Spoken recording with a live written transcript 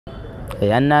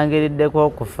Eyannangiriddeko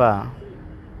okufa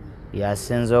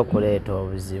yasinze okuleeta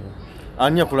obuzibu.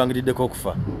 Ani yakulangiriddeko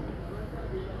okufa?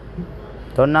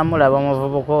 Tonnamulaba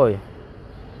omuvubuka oyo?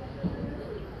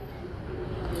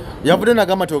 Yavudde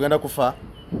n'agamba nti ogenda kufa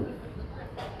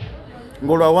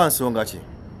ng'olwawo nsonga ki?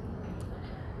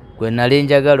 Gwe nali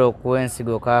njagala okuwa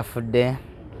ensigo kaafudde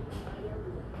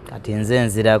kati nze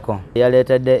nzirako.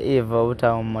 Yaleetedde Eva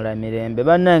obutawummula mirembe.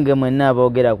 Bannange mwenna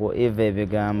aboogera ku Eva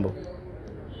ebigambo,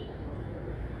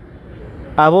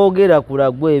 aboogera ku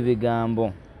Lagu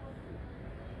ebigambo,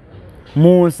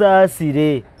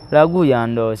 munsaasire. Lagu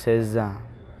yandosezza.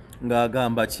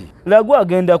 Ng'agamba ki? Lagu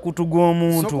agenda kutuga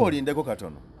omuntu. Soko olindeko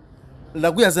katono.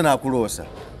 Lagu yazze n'akuloosa.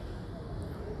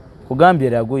 Kugambye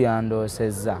Lagu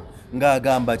yandosezza.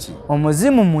 Ng'agamba ki?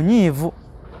 Omuzimu munyiivu.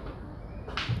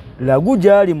 Lagu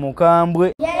gyali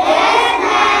Mukambwe.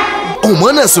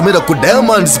 Omwana asomera ku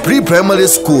Diamonds Pre-Primary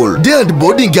School Day and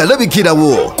Boarding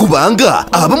alabikirawo kubanga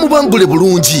abamu bangule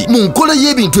bulungi mu nkola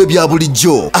y'ebintu ebya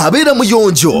bulijjo, abeera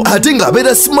muyonjo ate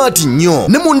ng'abeera smart nnyo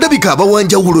ne mu ndabika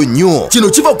abawanjawulo nnyo. Kino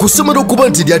kiva ku ssomero kuba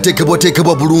nti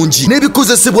lyateekebwateekebwa bulungi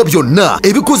n'ebikozesebwa byonna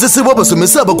ebikozesebwa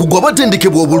abasomesa abakugu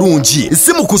abatendekebwa obulungi.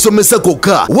 Si mu kusomesa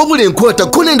kwokka wabula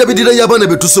enkwatako n'endabirira y'abaana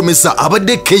be tusomesa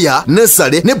abadde keya,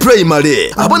 nursery ne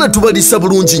primary. Abaana tubalisa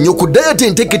bulungi nnyo ku diet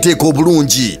enteeketeeka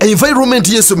obulungi. Environment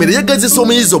y'essomero yagazisa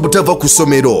omuyizi obutava ku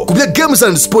ssomero. Ku bya games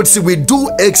and sports we do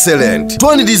excellent.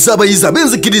 Twaniriza abayizi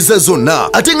ab'enzikiriza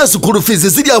zonna ate nga school fees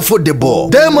ziri affordable.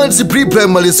 Diamonds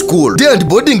Pre-Primary School Day and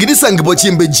Boarding lisangibwa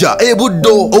Kimbejja e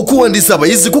Buddo. Okuwandiisa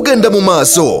abayizi kugenda mu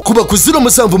maaso kuba ku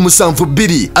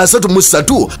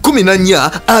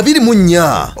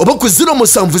 0772331424 oba ku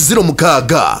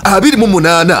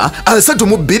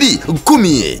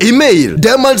 0706283210. Email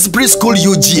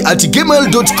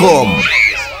diamondspreschoolug@gmail.com.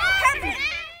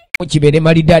 Kibere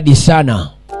maridadi sana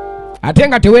ate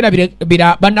nga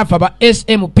tewerabira bannafa ba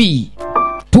SMP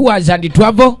Tours and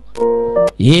Travel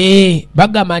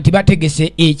bagamba nti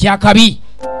bategese ekyakabi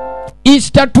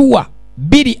Easter Tour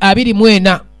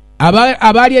 2024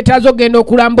 abaali etaazo ogenda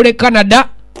okulambula Canada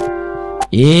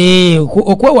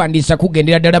okwewandiisa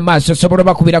kugendera ddala maaso. Sobola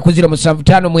bakubira ku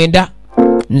 0759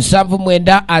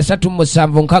 79 37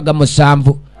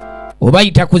 67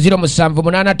 obayita ku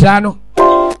 0785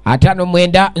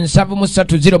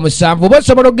 597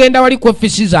 bosobola ogenda wali ku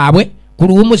ofisi zaabwe ku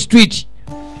Luwumu Street.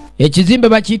 Ekizimbe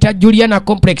bakiyita Juliana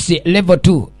Complex Level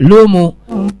 2 Room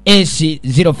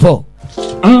S04.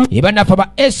 Ebanafa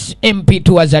ba SMP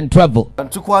Tours and Travel.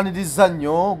 Tukwaniriza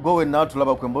nnyo gowe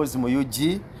natulaba ku emboozi mu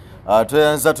UG.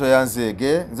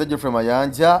 Toyanzeege nze Jeffrey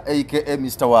Mayanja aka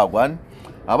Mr. Wagwan.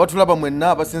 Abatulaba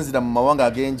mwenna abasinzira mu mawanga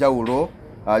ag'enjawulo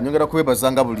nyongera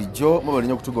kubebazanga bulijjo mubali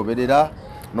nnyo kutugoberera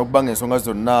n'okubanga ensonga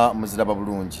zonna muziraba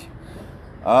bulungi.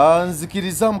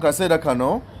 Nzikiriza mu kaseera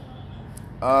kano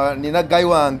nina gayi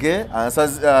wange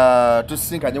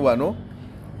tusisinkanye wano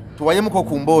tuwayemuko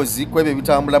ku mboozi kwebyo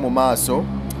ebitambula mu maaso.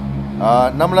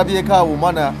 Namulabyeko awo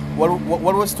omwana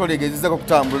waliwo story egezizako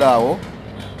kutambula awo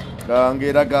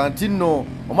ng'eraga nti nno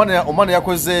omwana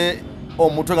yakoze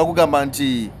omutwe nga gugamba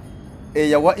nti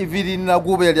eyawa Evelyn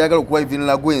Lagu oba yali ayagala okuwa Evelyn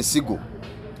Lagu ensigo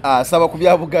asaba ku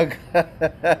byabugaga.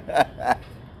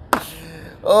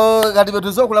 Kati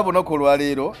betuze okulaba olunaku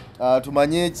olwaleero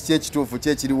tumanye kiki ekituufu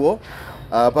kyekiriwo.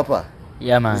 Papa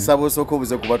nsaba osooka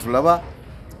obuze kuba tulaba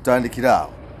tutandikira awo.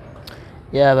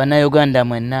 Bannayuganda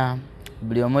mwenna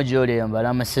buli omu gy'oli eyo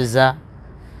mbalamusiza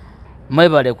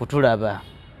mwebale kutulaba.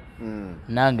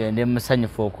 Nange ndi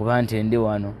musanyufu okuba nti ndi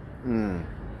wano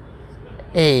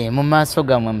mu maaso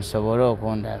gammwe musobole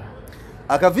okundaba.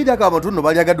 Akaviidi ako abantu nno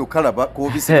balyagadde okukalaba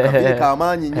koobise akaviidi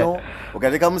k'amaanyi nnyo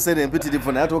ogateekamu sente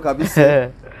empitirivu naye ate okabise.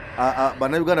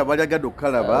 Bannayuganda balyagadde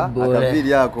okukalaba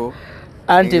akaviidi ako.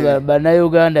 Anti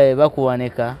bannayuganda be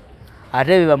bakuwanika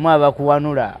ate be bamu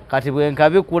abakuwanula kati bwe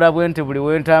nkabikula bwe nti buli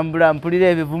wentambula mpulira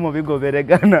ebivumo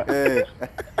bigoberegana.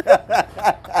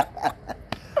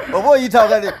 Oba oyita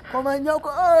ogale komanyoko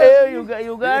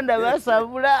Uganda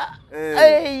basabula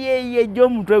ejjo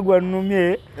omutwe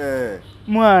gwannumye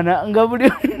mwana nga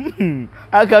buli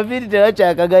akaviidi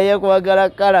tebakyakagaya kwagala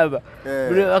kalaba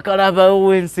buli bakalaba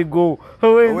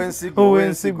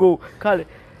owensigo kale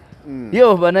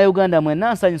yo bannayuganda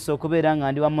mwenna nsanyusa okubeera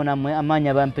nga ndi wamu nammwe. Amaanyi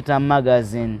abampita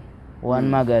magazine one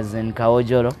magazine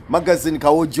Kawojolo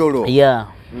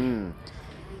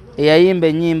eyayimba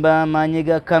ennyimba amaanyi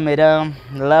ga kamera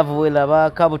Love welaba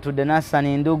kabutudde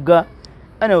Nasani Nduga.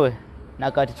 Anyway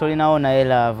nakati tolinawo naye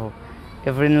Love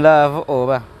Evelyn Love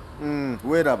oba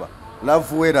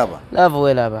Love welaba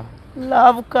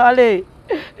Love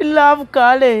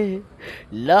kale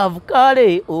love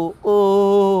kale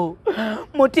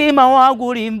mutima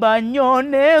wagulimba nnyo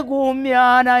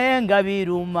negumya naye nga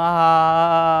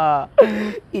biruma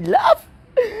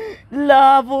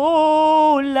love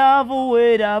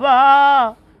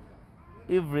weraba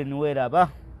Evelyn weraba.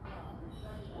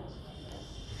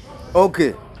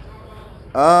 Okay.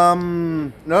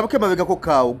 Nalabako emabegako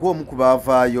kaawo gw'omu ku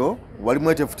baavaayo wali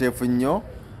mweteefuteefu nnyo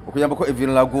okuyambako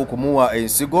Evelyn Lagu okumuwa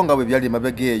ensigo nga bwe byali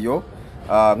emabega eyo,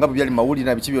 nga bwe byali mawulire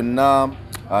na biki byonna,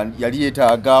 yali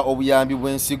yeetaaga obuyambi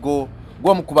bw'ensigo.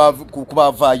 Gw'omu ku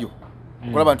baavaayo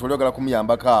okulaba nti olyogala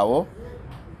kumuyambako awo,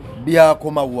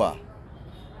 byakomawa.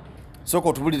 Sooka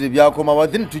otubulire byakomawa,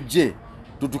 then tujje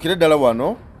tutukire ddala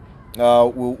wano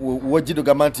wajjido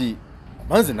gamba nti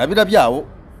manze nabirabyawo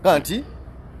kanti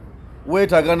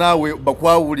weetaaga naawe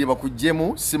bakwawulire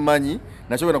bakuggyemu simanyi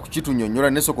nakyo genda kukitunyonnyola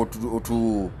nesooka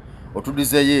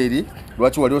otudizeeyo eri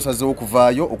lwaki wali osazeewo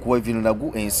okuvaayo okuwa Evelyn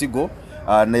Lagu ensigo,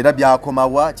 naera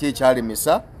byakomawa ki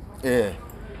ekyalemesa?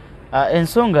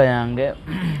 Ensonga yange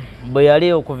bwe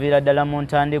yali okuviira ddala mu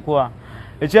ntandikwa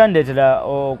ekyandeetera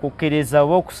okukkiriza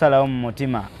oba okusalawo mu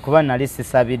mutima kuba nali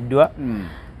sisabiddwa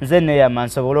nze neeyama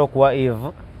nsobole okuwa Eve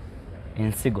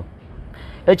ensigo.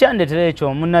 Ekyandeetera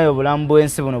ekyo munnayo obulamu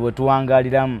bw'ensi buno bwe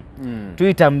tuwangaaliramu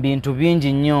tuyita mu bintu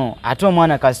bingi nnyo, ate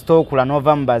omwana kasita okula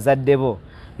n'ova mu bazadde bo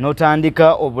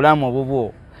n'otandika obulamu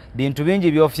obubwo, bintu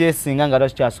bingi by'ofyesinga nga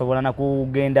tokyasobola na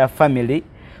kugenda family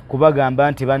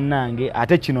kubagamba nti bannange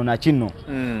ate kino na kino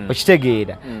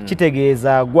okitegeera.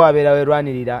 Kitegeeza gwabeera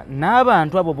werwanirira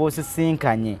n'abantu abo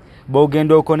b'osisinkanye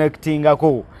b'ogenda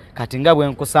okonektingako kati nga bwe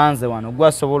nkusanze wano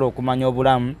gwasobola okumanya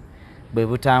obulamu bwe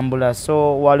butambula.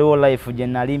 So waliwo life gye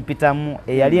nali mpitamu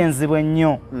eyali enzibu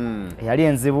ennyo, eyali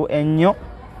enzibu ennyo,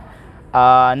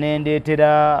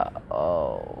 nendeetera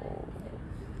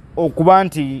okuba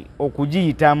nti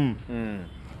okugiyitamu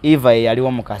Eva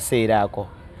eyaliwo mu kaseera ako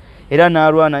era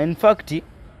n'alwana. In fact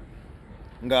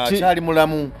ng'akyali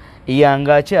mulamu,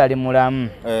 nga akyali mulamu.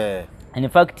 In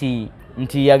fact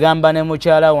nti yagamba ne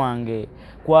mukyala wange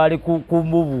kwali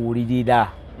kumubuulirira,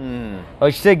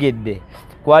 okitegedde,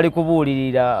 kwali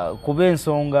kubuulirira kuba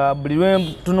ensonga buli lwe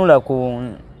ntunula ku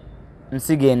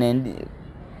nsigo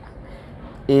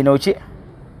eno ki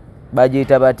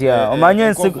bagiyita batya,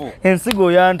 omanye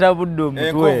ensigo yantabudde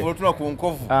omutwe,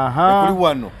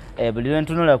 buli lwe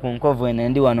ntunula ku nkovu eno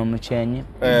endi wano mu kyenyi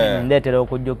ndeetera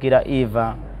okujjukira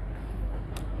Eva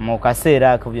mu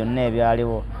kaseera ako byonna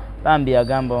ebyaliwo. Bambi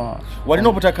yagamba walina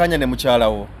obutakanya ne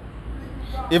mukyalawo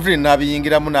Evelyn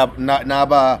n'abiyingiramu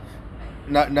n'aba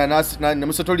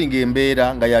nemusotolinga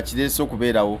embeera nga yakireese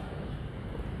okubeerawo.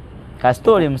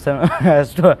 Kasitooli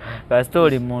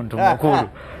muntu mukulu.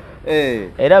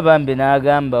 Era bambi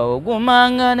n'agamba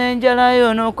ogumanga n'enjala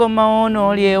yo n'okomawo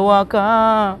n'oli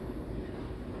ewaka,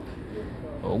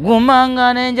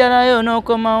 ogumanga n'enjala yo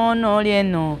n'okomawo n'oli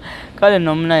eno. Kale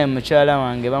nno munaye mukyala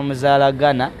wange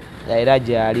bamuzaalagana era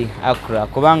gyali Accra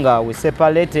kubanga we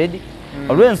separated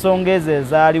olw'ensonga ezo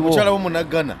ezaaliwo. Mukyala wo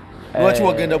munaggana, lwaki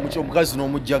wagenda omukazi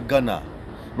n'omujja Ggana?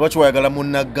 Lwaki wayagala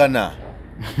munnaggana?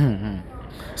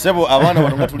 Sebo abaana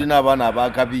bano nga tulina abaana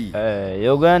abakabi,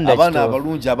 Uganda abaana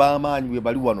abalungi ab'amaanyi bwe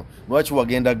bali wano, lwaki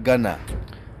wagenda Ggana?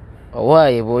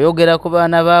 Owaaye bw'oyogera ku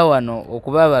baana ba wano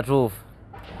okuba abatuufu,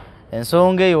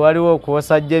 ensonga eyo waliwo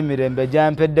okwosajja emirembe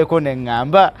gyampeddeko ne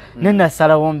ŋŋamba ne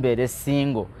nasalawo mbeere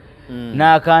singo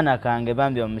n'akaana kange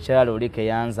bambi omukyala oli ke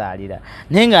yanzaalira,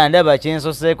 naye nga ndaba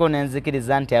kyensoseeko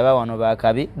nenzikiriza nti aba wano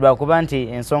bakabi lwakuba nti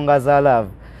ensonga za love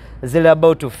ziri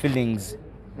about feelings.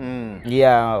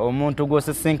 Omuntu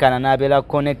gw'osisinkana n'abeera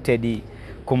connected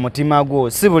ku mutima gwo,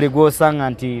 si buli gw'osanga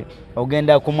nti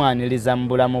ogenda kumwaniriza mu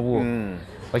bulamu bwo,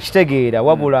 okitegeera,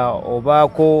 wabula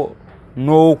obaako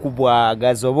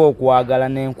n'okubwagaza oba okwagala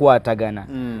n'enkwatagana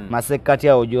masekkati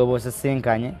awo gy'oba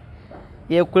osisinkanye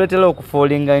yekuletera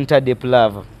okufallinga into deep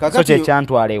love. So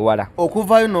kyekyantwala ewala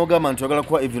okuvaayo n'ogamba nti oyagala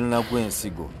kuwa Evelyn Lagu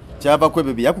ensigo, kyavako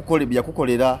ebyo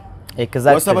byakukolera.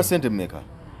 Wasaba ssente mmeka?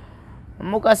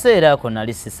 Mu kaseera ako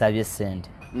nali sisabye ssente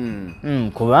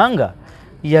kubanga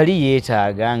yali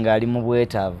yeetaaga ng'ali mu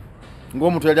bwetaavu,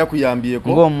 ng'omuntu yali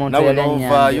akuyambyeko nawe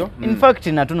n'ovaayo. In fact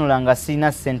natunula nga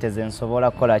sirina ssente ze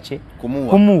nsobola kukola ki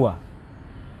kumuwa.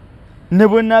 Ne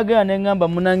bwe nagera ne ŋŋamba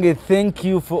munange thank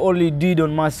you for all you did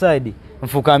on my side,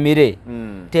 nfukamire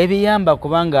tebiyamba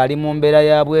kubanga ali mu mbeera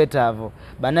ya bwetaavu.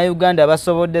 Bannayuganda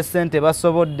basobodde ssente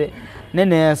basobodde,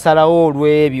 ne nsalawo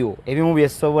olw'ebyo ebimu bye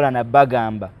sobola na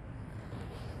bagamba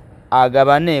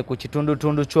agabane ku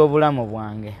kitundutundu ky'obulamu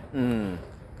bwange.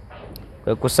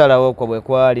 Kwe kusalawo okwo bwe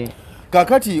kwali.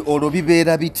 Kakati olwo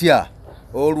bibeera bitya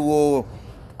olwo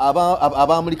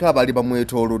abamulika abali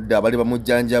bamwetoolodde abali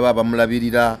bamujjanjaba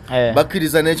abamulabirira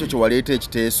bakkiriza n'ekyo kye waleeta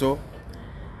ekiteeso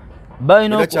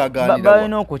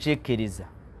balina okukikkiriza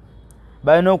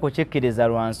balina okukikkiriza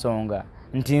lwa nsonga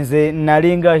nti nze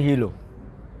nalinga hilo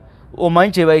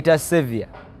omanyi kye bayita sevia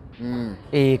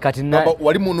kati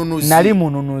nali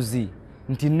mununuzi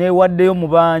nti newaddeyo mu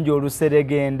bangi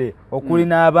oluseregende okuli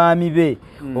n'abaami be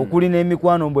okuli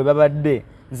n'emikwano bwe babadde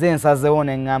nze nsazeewo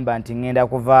ne ŋŋamba nti ŋŋenda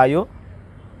kuvaayo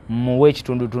muwe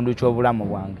ekitundutundu ky'obulamu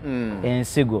bwange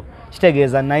ensigo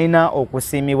kitegeeza nalina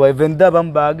okusiimibwa even though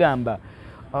abamu bagamba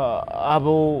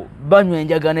abo banywa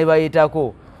enjaga ne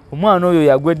bayitako omwana oyo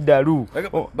yagwa eddalu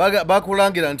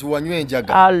bakulangira nti wanywa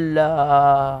enjaga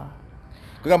allah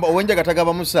kugamba ow'enjaga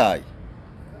tagaba musaayi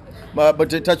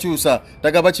takyusa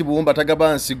tagaba kibumba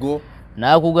tagaba nsigo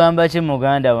nakugamba ki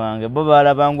muganda wange bo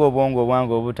balabanga obwongo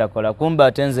bwange obutakola kumba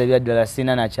ate nze ebyaddala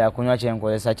sina nakyakunywa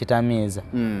kyenkozesa kitamiiza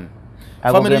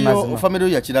famire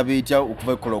yo yakiraba etya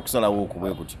okuva kukola okusalawo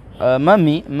okubwe kutyo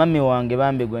mami wange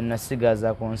bambi gwe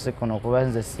nasigaza ku nsi kuno kuba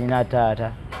nze sina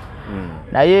taata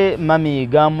naye mami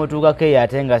gamutuukako eyo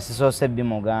ate nga sisoose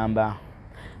bimugamba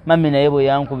mami naye bwe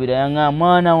yankubira yaŋŋamba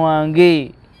mwana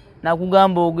wange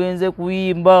nakugamba ogenze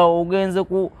kuyimba ogenze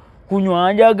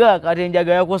kunywa njaga kati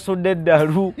enjaga yakusudde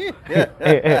eddalu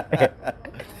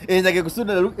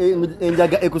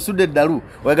enjaga ekusudde eddalu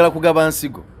oyagala kugaba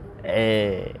nsigo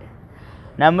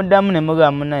namuddamu ne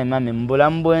mugamba munaye mami mu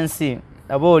bulamu bw'ensi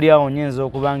aba oliawo nyinza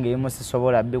okuba nga ebimu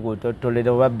sisobola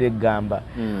bikutottolera oba biggamba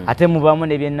ate mubamu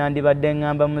ne bye nandibadde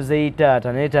ŋŋamba muzeeyi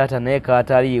taata naye taata naye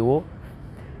kaataliiwo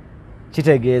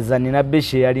kitegeeza nina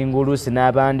bishi eyalinga oluusi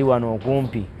n'abandi wano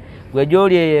okumpi gwe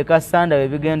gy'oli eyo ekasanda bwe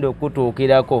bigenda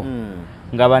okutuukirako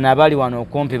nga bano abali wano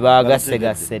okumpi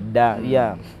bagassegase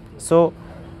dda so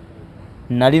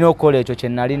nalina okukola ekyo kye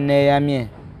nali neeyamye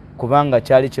kubanga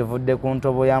kyali kivudde ku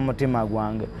ntobo ya mutima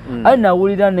gwange ali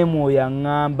nawulira ne mwoyo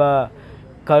aŋŋamba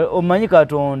omanyi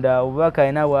katonda obubaka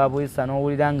alina bwabuyisa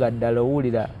n'owulira nga ddala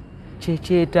owulira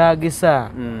kyekyetaagisa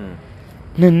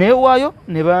neneewaayo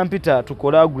ne bampita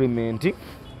tukole agreement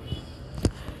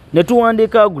ne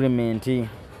tuwandiika agreement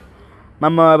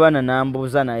mama w'abaana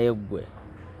n'ambuuza naye ggwe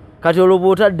kati olwo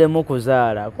bw'otaddemu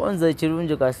kuzaala konze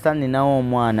ekirungi kasita ninawo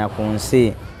omwana ku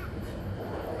nsi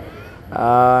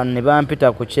ne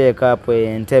bampita ku check-up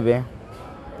Entebbe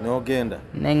n'ogenda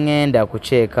ne ŋŋenda ku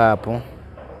check-up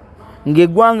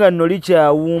ng'eggwanga nno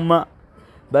likyawuuma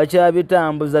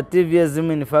bakyabitambuza TV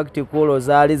ezimu in fact kolo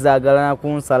zaali zaagalana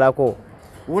kunsalako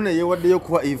wone yewaddeyo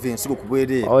kuba events go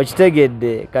kubwereere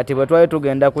okitegedde kati bwe twali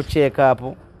tugenda ku check-up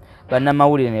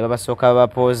bannamawulire ne babasooka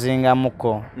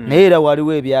bapoozingamuko naye era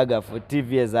waliwo ebyagafu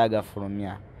TV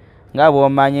ezaagafulumya nga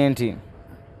bw'omanyi nti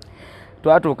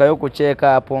twatuukayo ku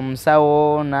check-up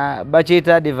omusawo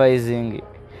bakiyita advising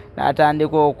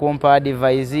n'atandika okumpa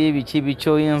advise biki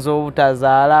oyinza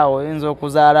obutazaala oyinza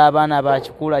okuzaala abaana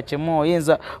bakikula kimu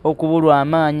oyinza okubulwa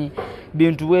amaanyi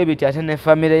bintu bwe biti ate ne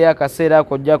famire y'akaseera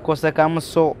ako ojja kukosekamu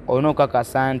so olina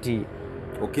okukakasa nti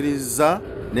okkiriza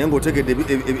naye ng'otegedde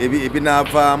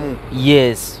ebinaavaamu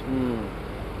yes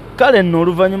kale nno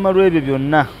oluvannyuma lw'ebyo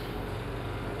byonna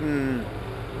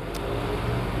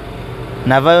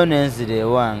navayo nenzira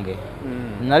ewange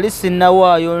nali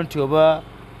sinnawaayo nti oba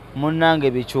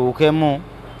munnange bikyukemu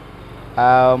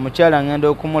omukyala ngenda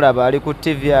okumulaba ali ku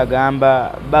TV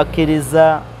agamba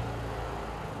bakkiriza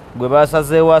gwe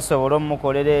basazeewo asobole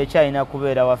omukolera ekyalina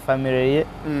kubeera wa famire ye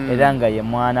era nga ye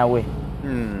mwana we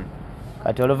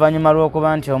kati oluvannyuma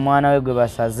lw'okuba nti omwana we gwe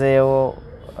basazeewo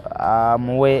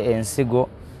amuwe ensigo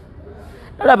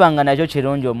nalaba nga nakyo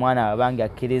kirungi omwana abange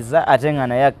akkiriza ate nga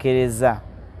naye akkiriza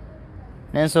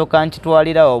nensooka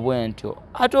nkitwalirawo bwe ntyo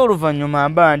ate oluvannyuma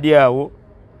mba ndi awo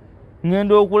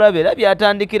ngenda okulaba era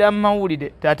byatandikira mu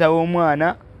mawulire taata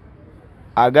w'omwana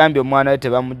agambye omwana we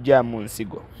tebamugja mu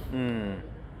nsigo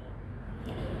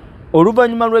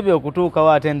oluvannyuma lw'ebyo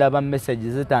okutuukawo ate ndaba message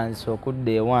zitandise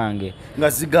okudda ewange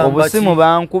obusimu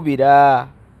bankubira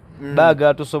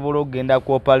baagala tusobola okugenda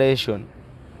ku operation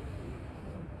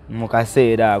mu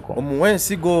kaseera ako omuwe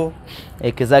ensigo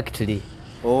exactly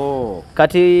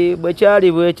kati bwe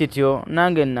kyali bwe kityo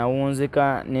nange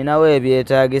nawunzika ninawo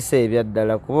ebyetaagisa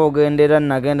ebyaddala kuba ogendera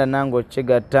nagenda nange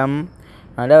okigattamu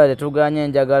ndaba tetuganye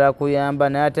njagala kuyamba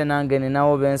naye ate nange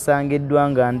ninawo bensangiddwa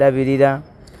nga ndabirira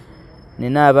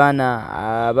nina abaana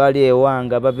abali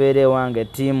ewange ababeera ewange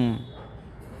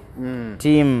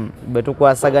tiimu bwe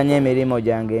tukwasaganya emirimu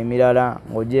gyange emirala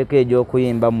ng'ogyeko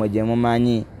egy'okuyimba mmwe gye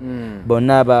mumanyi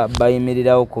bonna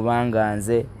bayimirirawo kubanga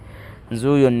nze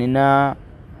oyo nina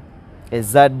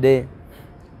ezadde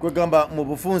kwegamba mu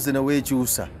bufunze ne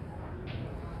weekyusa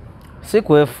si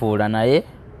kwefuula naye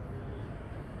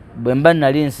bwe mba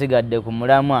nali nsigadde ku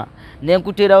mulamwa ne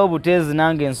nkuterawo buteezi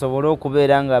nange nsobole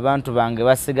okubeera nga abantu bange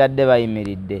basigadde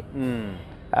bayimiridde.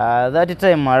 That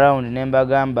time around ne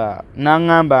mbagamba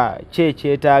naŋŋamba ki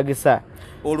ekyetaagisa.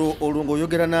 Olwo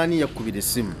ng'oyogera n'ani yakubira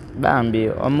essimu? Bambi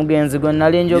omugenzi gwe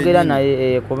nali njogera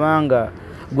naye kubanga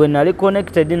gwe nali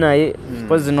connected naye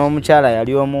pozi n'omukyala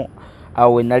yali omu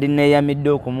awo we nali neeyamidde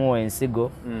okumuwa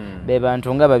ensigo be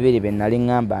bantu nga babiri be nali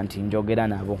ŋŋamba nti njogera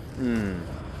nabo.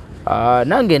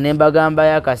 Nange ne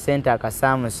mbagambayo akasente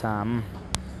akasaamusaamu.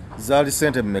 Zaali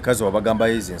ssente mmeka ze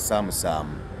wabagambayo ezo ensaamusaamu?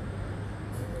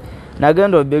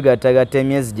 Nagenda obigattagatta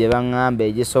emyezi gye baŋŋamba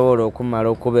egisobola okumala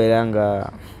okubeera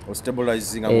nga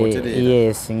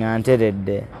yes nga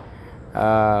nteredde.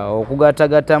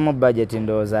 Okugattagattamu budget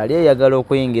ndowooza ali eyagala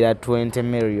okuyingira 20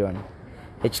 million.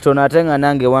 Ekitono ate nga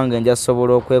nange wange nja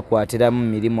sobola okwekwatiramu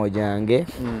mirimo gyange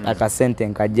akasente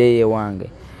nkajjeyo ewange.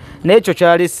 N'ekyo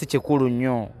kyali si kikulu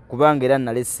nnyo kubanga era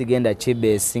nali sigenda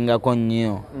kibeesingako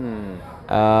nnyo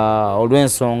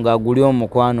olw'ensonga guli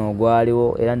omukwano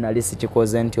ogwaliwo era nali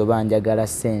sikikoze nti oba njagala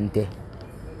ssente.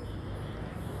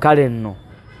 Kale nno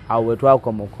awo we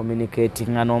twakoma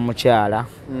communicatinga n'omukyala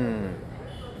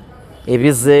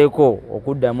ebizeeko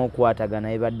okuddamu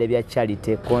okukwatagana ebadde bya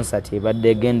charity concert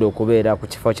ebadde egenda okubeera ku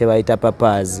kifo kye bayita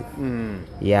papaazi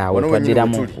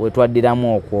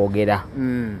wetwaddiramu okwogera.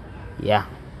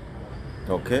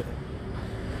 Okay.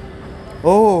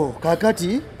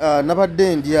 Kakati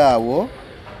nabadde ndi awo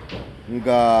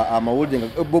nga amawulire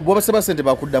bw'obasaba ssente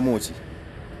bakuddamu ki?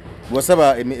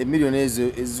 Bw'osaba emiliyoni ezo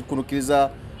ezikunukiriza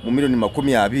mu miliyoni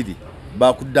 20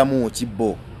 bakuddamu ki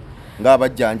bo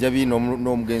ng'abajjanjabi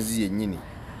n'omugenzi yennyini?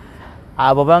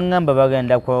 Abo baŋŋamba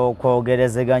bagenda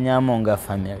kwogerezeganyaamu nga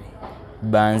family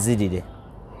banzirire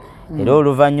era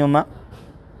oluvannyuma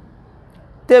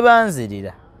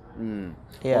tebanzirira.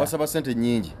 Obasaba ssente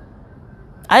nnyingi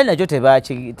ali nakyo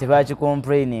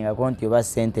tebakicomplainingako nti oba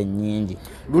ssente nnyingi.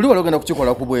 Luli wali ogenda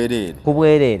kukikola ku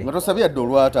bwereere nga tosabye yadde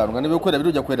olwataano nga nebyokwera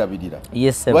ojja kwerabirira.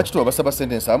 Lwaki tobasaba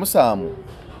ssente ensaamusaamu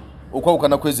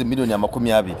okwawukana kwezi miliyoni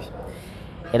 20?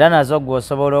 Era nazo gwe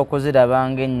osobola okuziraba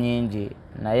ng'ennyingi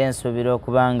naye nsuubira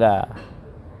okuba nga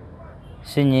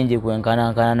si nnyingi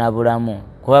kwenkanankana na bulamu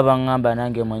kuba baŋŋamba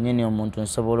nange mwennyini omuntu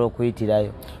nsobola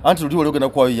okuyitirayo. Anti luli wali ogenda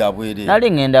kuwaayo ya bwereere?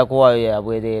 Nali ngenda kuwaayo ya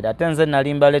bwereere ate nze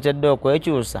nali mbaleetedde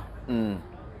okwekyusa.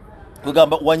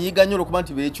 Kugamba wanyiiga nnyo olwokuba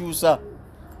nti beekyusa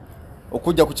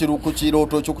okujja ku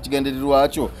kirooto kyo ku kigendererwa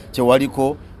kyo kye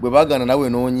waliko bwe baagana nawe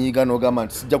n'onyiiga n'ogamba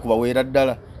nti sijja kubaweera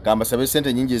ddala gamba sabe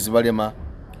ssente nnyingi ezibalema.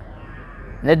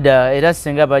 Nedda era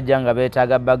singa bajja nga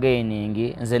beetaaga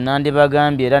bagaining nze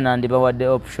nandibagambye era nandibawadde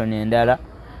option endala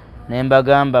ne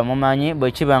mbagamba mumanyi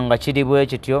bwe kiba nga kiri bwe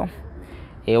kityo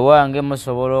ewange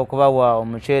musobola okubawa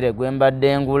omuceere gwe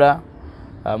mbadde ngula,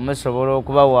 musobola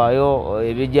okubawaayo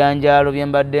ebijanjaalo bye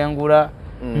mbadde ngula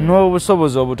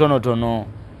n'obusobozi obutonotono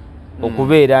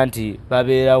okubeera nti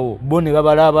babeerawo bo ne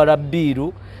babalaabala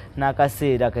bbiiru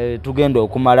n'akaseera ke tugenda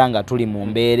okumala nga tuli mu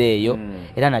mbeera eyo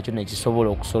era nakyo nekisobola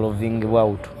okusolvingibwa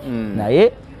out.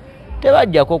 Naye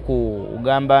tebajjako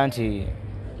kugamba nti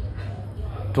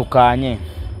tukaanye.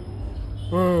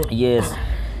 Yes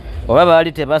oba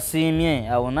baali tebasiimye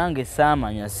awo nange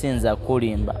saamanya sinza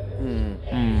kulimba.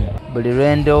 Buli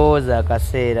lwe ndowooza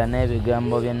akaseera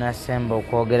n'ebigambo bye nasemba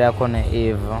okwogerako ne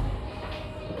Eve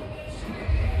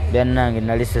byannange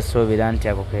nali sisuubira nti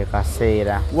ako ke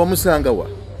kaseera. Wamusanga wa?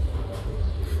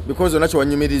 Because onakyo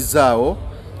wanyumirizzaawo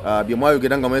bye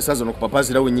mwayogera nga mwesanze ono ku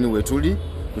papazira wennyini wetuli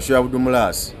ku show ya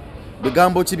Budumulasi.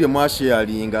 Bigambo ki bye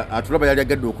mwasharinga atulaba yali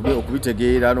agadde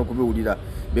okubitegeera n'okubiwulira?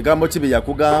 Bigambo ki bye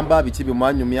yakugamba, biki bye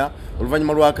mwanyumya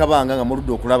oluvannyuma lw'akabanga nga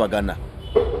muludde okulabagana?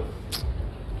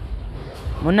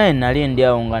 Munaye nali ndi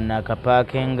awo nga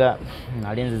nakapaakinga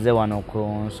nali nzize wano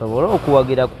nsobole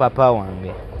okuwagira ku papa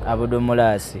wange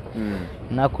Abudumulasi.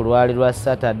 Naku lwali lwa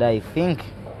Saturday I think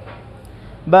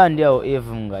bandi awo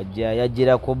Eve ng'ajja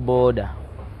yajjira ku booda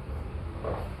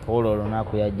olwo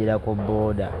olunaku yajjira ku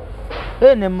booda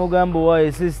ne mugamba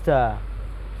waaye sister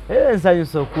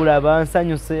nsanyuse okulaba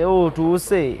nsanyuse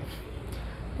otuuse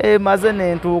maze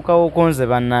nentuukawo konze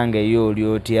bannange yo oli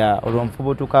otya olwo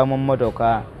nfubutuka mu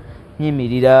mmotoka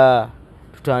nyimirira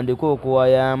tutandika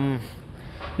okuwayamu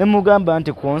ne mugamba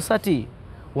nti konsati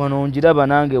wano njiraba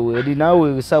nange weeri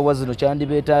naawe essaawa zino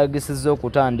kyandibeetaagisizza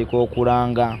okutandika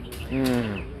okulanga.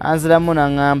 Anziramu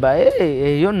naŋŋamba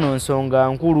eyo nno nsonga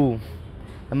nkulu.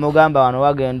 Mugamba wano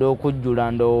wagenda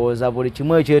okujjula ndowooza buli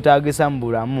kimu ekyetaagisa mu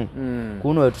bulamu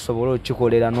kuno we tusobole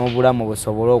okukikolera n'obulamu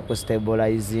busobole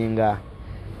okustabilizinga.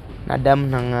 Naddamu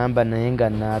naŋŋamba naye nga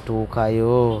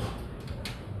naatuukayo.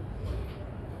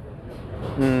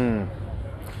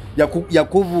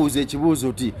 yakubuuza ekibuuzo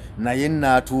oti naye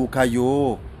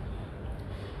naatuukayo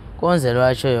konze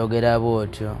lwaki oyogera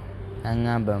bwotyo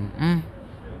naŋŋamba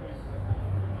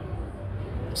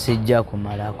sijja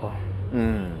kumalako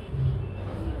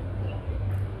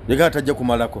yegala tajja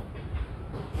kumalako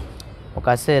mu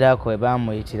kaseera ako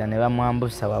bamuyitira ne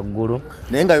bamwambusa waggulu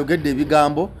naye ng'ayogedde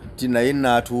ebigambo ti naye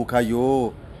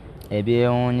naatuukayo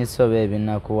ebyewuunyisa oba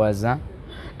ebinakuwaza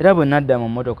era bwe nadda mu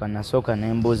mmotoka nasooka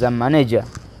ne mbuuza manager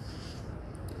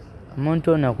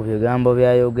omuntu ono ku bigambo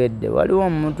byayogedde waliwo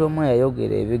omuntu omu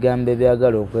yayogera ebigambo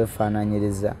ebyagala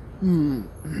okwefaananyiriza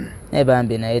naye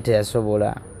bambi naye teyasobola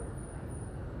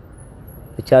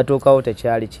ekyatuukawo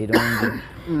tekyali kirungi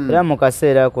era mu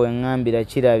kaseera ako eŋŋambira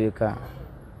kirabika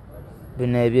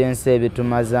bino ebyensi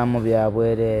ebitumazaamu bya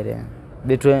bwereere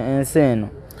ensi eno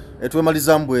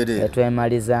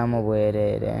etwemalizaamu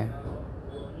bwereere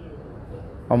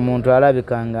omuntu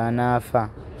alabika ng'anaafa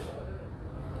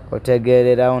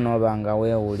otegeererawo n'oba nga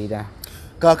weewulira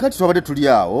kaakati twabadde tuli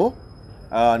awo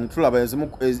netulaba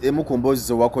emu ku mboozi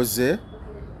ze wakoze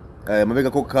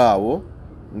mabegako kaawo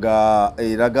nga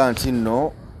eraga nti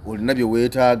nno olina bye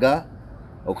weetaaga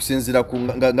okusinzira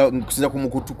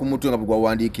ku mutwe nga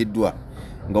bwegwawandiikiddwa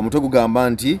nga omutwe gugamba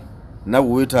nti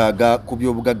nabwe weetaaga ku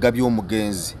byobugagga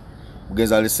by'omugenzi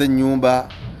mugenzi alese ennyumba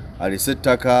alese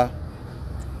ettaka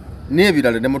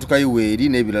n'ebirala n'emmotoka yiweeri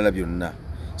n'ebirala byonna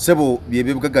sebo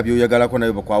byebibugagga byoyagalako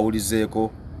nayo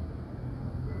bakwawulizeeko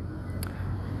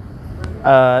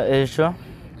ekyo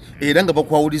era nga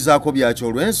bakwawulizaako byakyo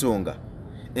olw'ensonga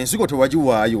ensigo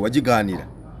tewagiwaayo wagigaanira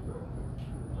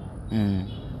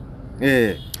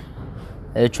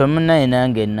ekyo munaye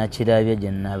nange nakirabye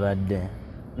gye nnabadde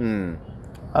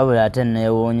wabula ate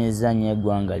neewuunyiza nnyo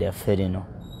eggwanga lyaffe lino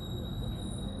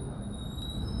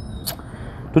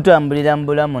tutambulira mu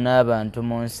bulamu n'abantu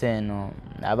mu nsi eno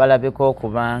abalabika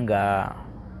okuba nga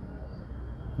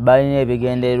balina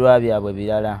ebigendererwa byabwe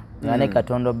birala nga ne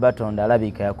katonda batonda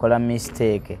alabika yakola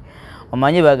mistake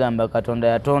omanyi bagamba katonda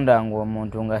yatondanga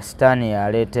omuntu nga sitaani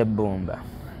yaleeta ebbumba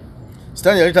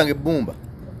sitaani yaleetanga ebbumba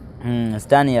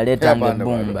sitaani yaleetanga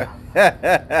ebbumba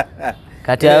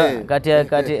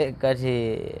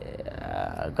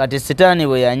kati sitaani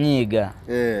bwe yanyiiga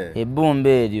ebbumba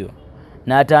eryo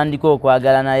n'atandika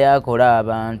okwagala naye akola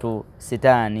abantu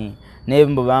sitaani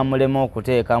n'ebimbo bamulema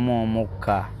okuteekamu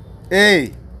omukka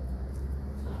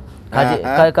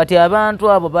kati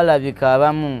abantu abo balabika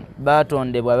abamu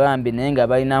batondebwa bambi naye nga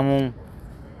balinamu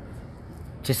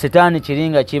kisitaani kiri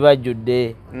nga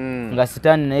kibajjudde nga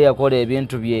sitaani naye yakola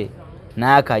ebintu bye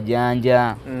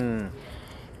n'akajanja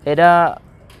era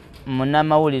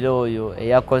munnamawulire oyo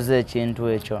eyakoze ekintu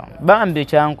ekyo bambi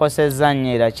kyankosezza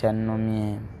nnyo era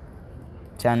kyannumye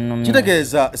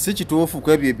kitegeeza si kituufu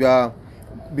ku ebyo ebya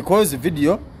because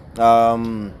video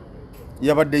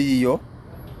yabadde yiyo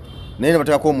naye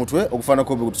nebateekako omutwe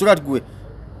okufaanako obigutu so kati gwe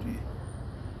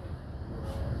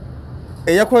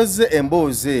eyakoze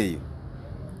emboozi eyo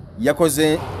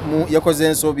yakoze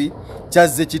ensobi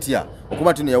kyazze kitya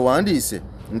okuba nti yawandiise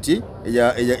nti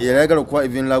yayagala okuwa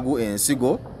evinlagu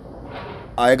ensigo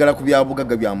ayagala ku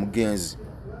byabugagga bya mugenzi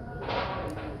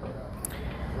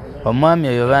omwami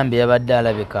oyo bambi yabadde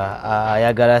alabika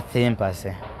ayagala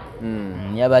thimpase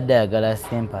yabadde ayagala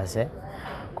thimpase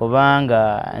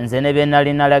kubanga nze ne bye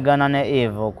nali nalagana ne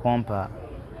Eve okumpa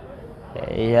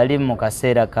yali mu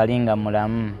kaseera kali nga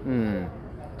mulamu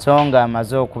so nga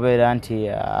amaze okubeera nti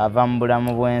ava mu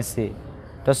bulamu bw'ensi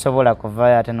tosobola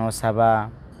kuvaayo ate n'osaba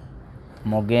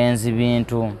mugenzi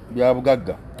bintu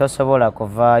byabugagga tosobola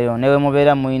kuvaayo newe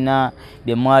mubeera mulina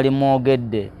bye mwali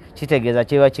mwogedde kitegeeza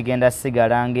kiba kigenda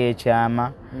sigala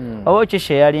ng'ekyama oba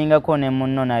kishe yalingako ne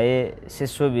munno naye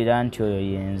sisuubira nti oyo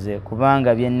yenze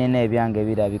kubanga byennina ebyange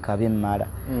birabika bimmala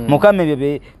mukama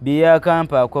ebyo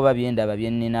byeyakampaako oba byendaba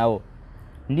byenninawo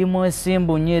ndi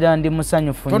mwesimbu nnyo era ndi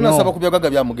musanyufu nnyo tonasaba ku byabugagga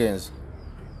bya mugenzi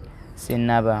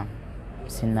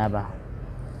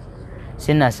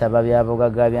sinasaba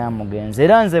byabugagga bya mugenzi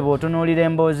era nze bw'otunuulira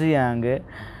emboozi yange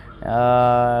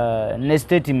ne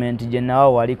statement gye nawa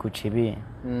wali ku kibi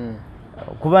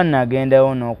kuba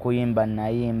nagendawo n'okuyimba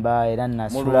nayimba era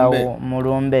nasulawo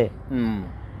mulumbe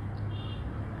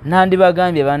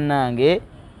nandibagambye bannange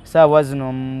saawa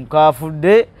zino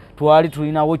mukafudde twali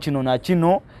tulinawo kino na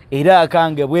kino era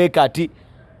akange bwe kati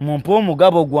mumpe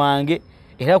omugabo gwange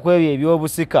era ku ebyo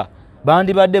ebyobusika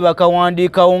bandibadde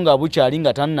bakawandiikawo nga bukyali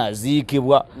nga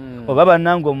tannaziikibwa oba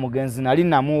bannange omugenzi nali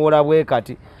namuwola bwe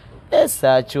kati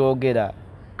esaakyogera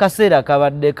kaseera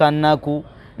kabadde kannaku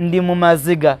ndi mu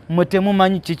maziga mwe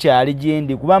temumanyi kikyali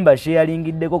gyendi kubamba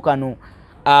sheyalingiddeko kano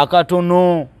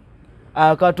akatono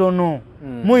akatono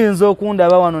muyinza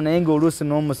okundaba wano naye ng'oluusi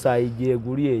n'omusaayi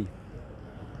gyeguli eyo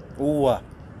uwa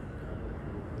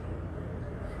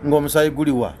ng'omusaayi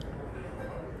guli wa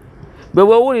bwe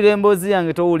bwewulira emboozi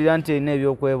yange towulira nti erina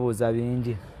ebyokwebuuza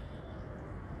bingi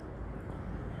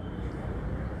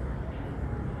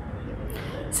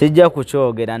sijja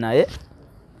kukyogera naye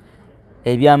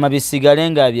ebyama bisigale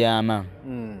nga byama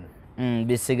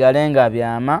bisigale nga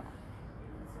byama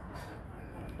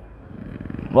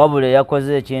wabula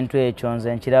yakoze ekintu ekyo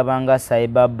nze nkiraba nga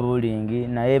cyberbullying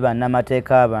naye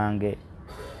bannamateeka bange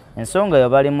ensonga eyo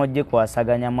bali mu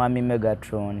gikwasaganya mwami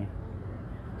Megatron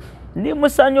ndi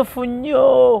musanyufu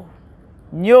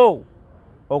nnyo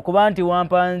okuba nti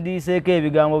wampandiiseeko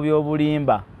ebigambo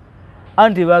by'obulimba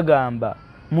anti bagamba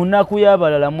mu nnaku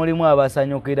y'abalala mulimu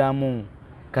abasanyukiramu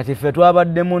kati ffe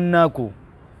twabadde mu nnaku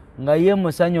nga ye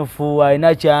musanyufu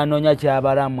alina kyanoonya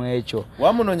kyabalamu ekyo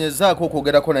wamunonyezaako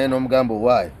okwogerako naye n'omugambo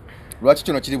waayo lwaki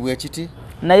kino kiri bwe kiti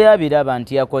naye abiraba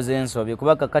nti yakoze ensobi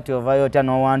kuba kakati ovayo otya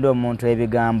n'owanda omuntu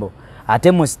ebigambo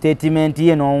ate mu statement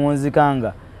ye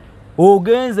n'owunzikanga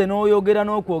ogenze n'oyogera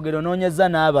n'okwogera onoonyeza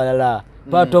n'abalala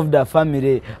part of the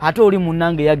family ate oli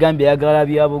munnange yagambye yagala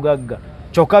bya bugagga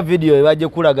kyokka vidiyo ebajje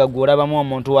kulaga gwe olabamu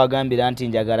omuntu wagambira nti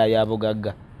njagala bya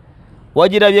bugagga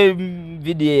wagirabye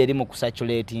vidiyo eri mu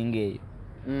kusatulating eyo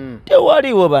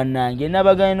tewaliwo bannange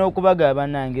nabaganye n'okubaga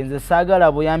bannange nze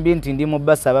saagala buyambi nti ndi mu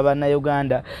basaba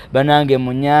bannayuganda bannange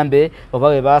munyambe oba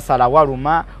bwe basala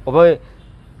waluma oba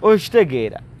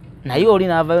okitegeera naye oli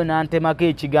naavayo n'antemako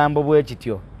ekigambo bwe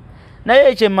kityo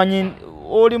naye ekyemmanyi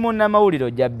oli munnamawulire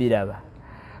ojja biraba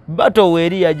bato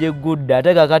weeri yagyegudde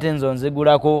ate kakati nzo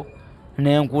nzigulako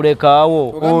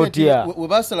nenkulekaawo otya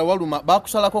webasala waluma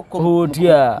bakusalako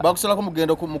otya bakusalako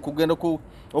mukugenda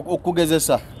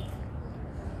okugezesa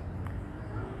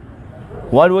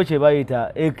waliwo kye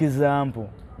bayita example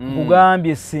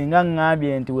nkugambye singa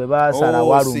ngambye nti webasala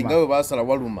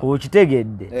waluma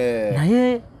okitegedde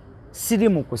naye siri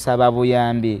mu kusaba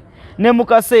buyambi ne mu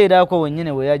kaseera ako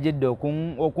wennyini we yagidde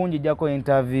okunjijjako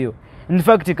interview in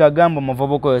fact kagamba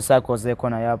omuvubuka oyo saakozeeko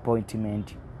naye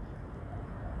appointment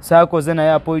saakoze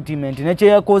naye appointment nekye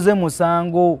yakoze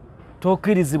musango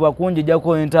tokkirizibwa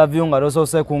kunjijjako interview nga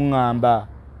tosoose kuŋŋamba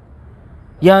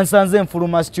yansanze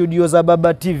enfuluma studio za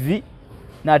Baba TV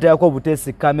n'ateekako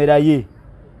obutesi kamera ye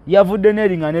yavudde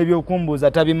n'eringa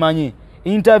n'ebyokumbuuza tabimanyi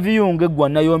interview ng'eggwa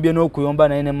nayombye n'okuyomba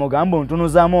naye ne mugamba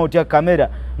ontunuzaamu otya kamera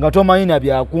nga tomanyi na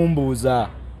byakumbuuza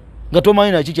nga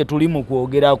tomanyi naki kye tuli mu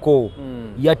kwogerako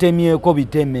yatemyeko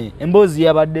biteme emboozi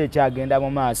yabadde ekyagenda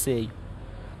mu maaso eyo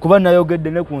kuba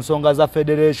nayogedde ne ku nsonga za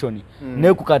federation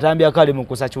ne ku katambi akali mu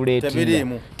kusatulatinga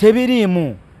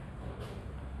tebiriimu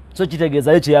so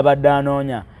kitegeezayo kye yabadde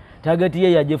anoonya tageti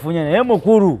ye yagifunye naye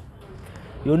mukulu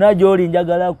yonna gy'oli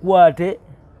njagala kwate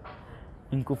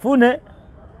nkufune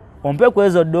ompe ku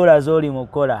ezo dola z'oli mu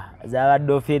kukola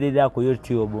zabadde ofiirira ku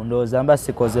YouTube ndowooza mba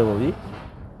sikoze bubi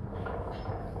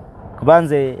kuba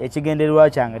nze ekigendererwa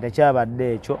kyange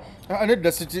tekyabadde ekyo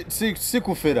nedda si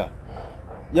kufera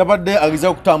yabadde ageza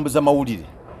okutambuza mawulire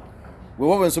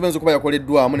weewaba ensoma enza okuba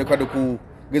yakoleddwamu ne kadde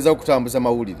kugeza okutambuza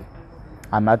mawulire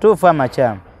amatuufu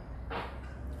amakyamu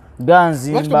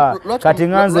ganzimba kati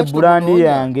nganze bulandi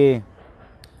yange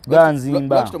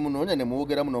ganzimba lwaki tomunoonya ne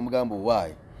muwogeramu n'omugambo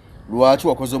waayi lwaki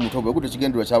wakoze omuto gwe gute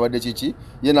kigendererwa kyabadde kiki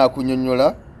ye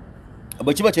n'akunnyonnyola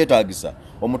bwe kiba kyetaagisa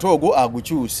omuto ogwo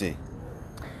agukyuse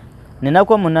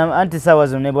ninako anti saawa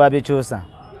zino ne bwabikyusa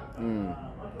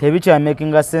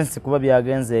tebikyamakinga sense kuba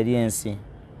byagenze eri ensi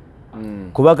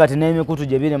kuba kati n'emikutu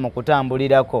gye biri mu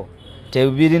kutambulirako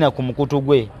tebirina ku mukutu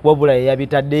gwe wabula ye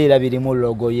yabitadde era birimu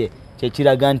logo ye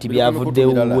kyekiraga nti byavudde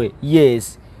wuwe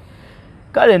yes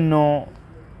kale nno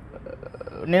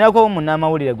ninako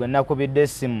munnamawulire gwe nakubidde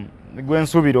essimu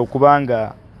gwensuubira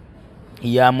okubanga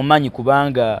yamumanyi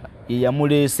kubanga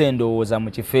yamuleese endowooza mu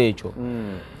kifo ekyo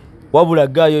wabula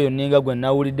gaayo oyo ninga gwe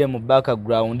nawulidde mu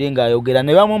background ng'ayogera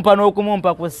ne bamumpa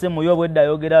n'okumumpa ku ssimu yo bwedda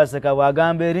ayogera aseka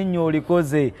bw'agamba erinnya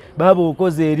olikoze baba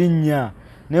okoze erinnya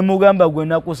ne mugamba gwe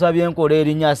nakusabye enkola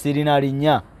erinnya sirina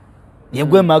linnya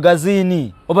yegwe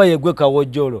magaziini oba yegwe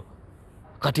kawojjolo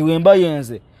kati wemba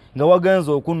yenze nga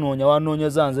wagenza okunoonya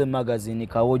wanoonyeza nze magaziini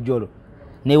kawojjolo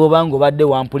ne bwobanga obadde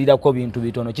wampulirako bintu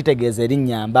bitono kitegeeza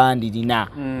erinnya mba ndirina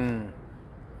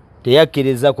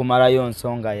teyakkiriza kumalayo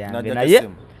nsonga yange naye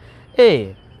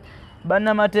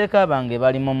bannamateeka bange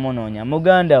bali mu munoonya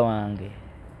muganda wange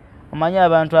omanyi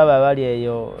abantu abo abali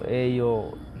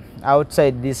eyo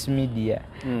outside this media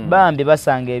bambi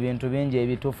basanga ebintu bingi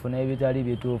ebituufu n'ebitali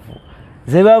bituufu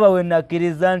ze baba we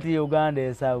nakkiriza nti Uganda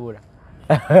esabula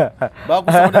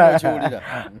bakusonda n'okiwulira.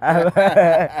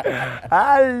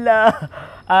 Allah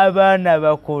abaana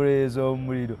bakoleeza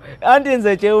omuliro anti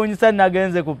nze kyewuunyisa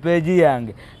nagenze ku peegi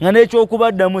yange nga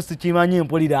n'ekyokubaddamu sikimanyi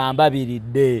mpulira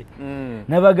mbabiridde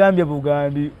nabagambye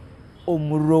bugambi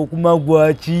omuliro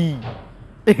okumagwaki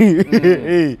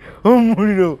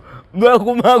omuliro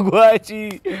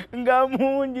bakumagwaki nga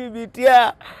mungi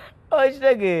bitya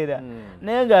okitegeera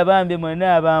naye nga bambi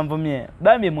mwena abanvumye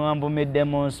bambi mwanvumidde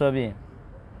mu nsobi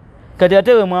kati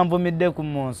ate we mwanvumidde ku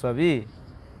mu nsobi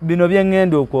bino bye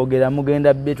ŋŋenda okwogera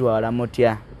mugenda bitwala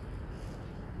mutya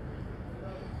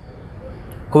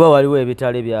kuba waliwo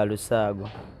ebitale bya lusaago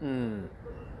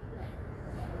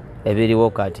ebiriwo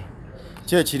kati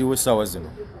ki ekiriwo essaawa zino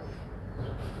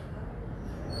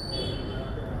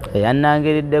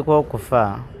eyannangiriddeko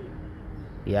okufa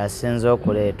yasinze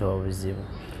okuleeta obuzibu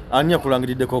ani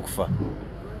yakulangiriddeko okufa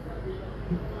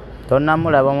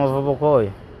tonnamulaba omuvubuka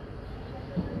oyo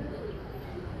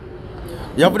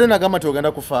yavudde nagamba nti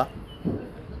ogenda kufa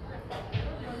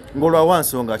ng'olwawa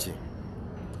nsonga ki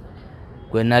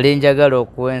gwe nali njagala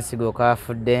okuwa ensigo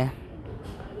kaafudde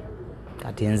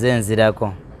kati nze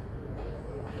nzirako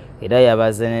era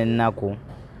yabaze n'ennaku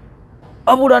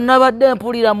wabula nabadde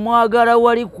mpulira mwagala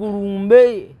wali ku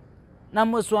lumbe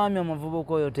namuswami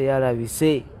omuvubuka oyo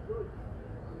teyalabise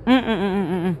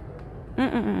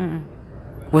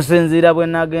kusinziira bwe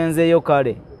nagenzeyo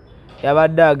kale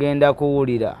yabadde agenda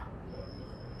kuwulira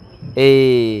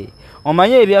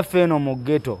omanyi ebyaffe eno mu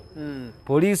ggeto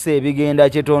poliisi ebigenda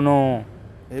kitono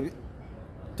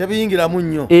tebiyingiramu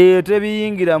nnyo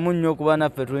tebiyingiramu nnyo kuba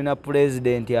naffe tulina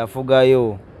pulezidenti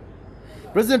afugayo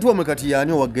pulezidenti wamwe kati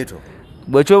yaani owa ggeto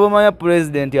bwe kyoba omanya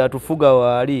pulezidenti atufuga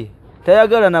waali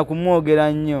tayagala na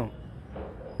kumwogera nnyo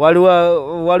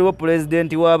waliwo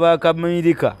pulezidenti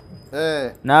w'abakamirika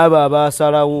n'abo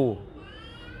abaasalawo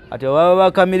ati obaba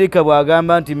bakamirika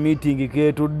bw'agamba nti miitingi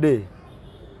ketudde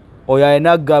oyo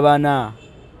alina kugabana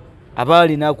aba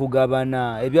alina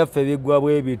kugabana ebyaffe biggwa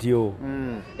bwe bityo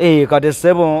kati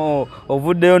ssebo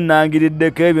ovuddeyo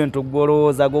nnangiriddeko ebintu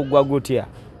gwolowooza guggwa gutya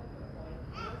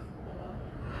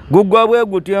guggwa bwe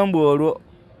gutyo mbu olwo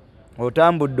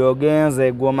otambudde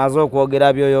ogenze gw'omaze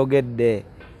okwogera by'oyogedde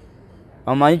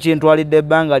omanyi kintwalidde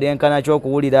ebbanga lyenkana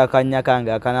ky'okuwulira akannya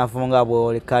kange akanafunga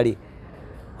bw'oli kali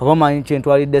oba omanyi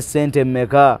kintwalidde ssente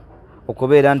mmeka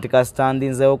okubeera nti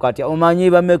kasitandinzewo katya omanyi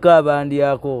bameka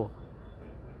abandyako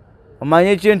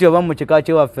omanyi ki nti oba mu kika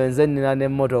kyewaffe nze nnina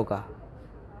n'emmotoka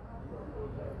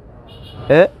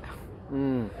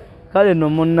kale nno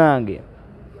munnange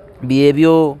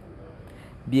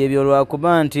byebyo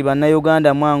lwakuba nti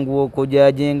bannayuganda mwangu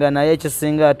okujajinga naye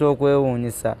ekisinga ate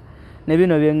okwewuunyisa ne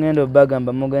bino bye ŋŋenda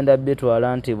obbagamba mugenda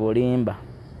bitwala nti bulimba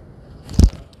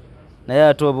naye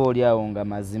ate oba oli awo nga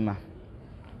mazima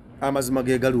amazima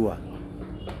ge galuwa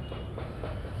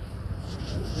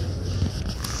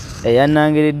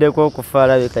eyannangiriddeko okufa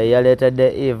alabika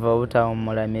yaleetedde eva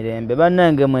obutawummula mirembe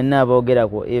bannange mwenna aboogera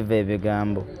ku eva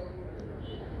ebigambo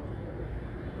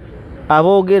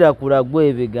aboogera ku Lagwa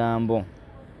ebigambo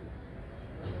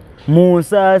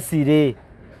munsaasire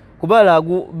kuba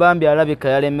Lagu bambi alabika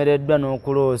yalemereddwa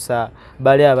n'okuloosa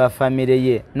bali abafamire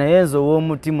ye naye nze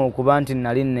ow'omutima okuba nti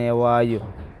nali neewaayo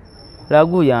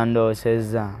Lagu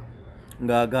yandoosezza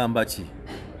ng'agamba ki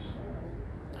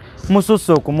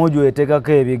mususse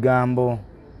okumujwetekako ebigambo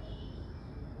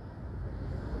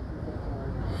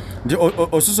nti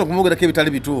osusse okumwogerako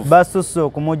ebitali bituufu basusse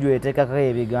okumujwetekako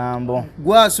ebigambo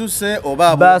gwasusse oba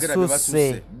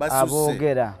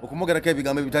aboogera okumwogerako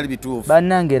ebigambo ebitali bituufu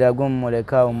bannange Lagu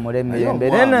mmuleka ommule mirembe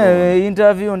nene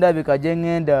interview ndabika gye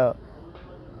ŋŋenda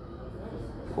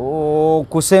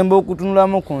okusemba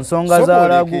okutunulamu ku nsonga za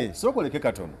Lagu sokoleke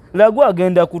katono Lagu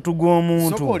agenda kutuga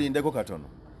omuntu sokolindeko katono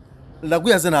Lagu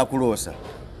yaze n'akuloosa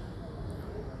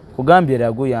kugambye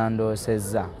Lagu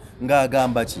yandoosezza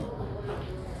ng'agamba ki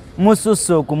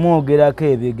mususse okumwogerako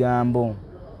ebigambo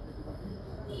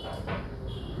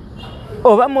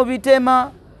oba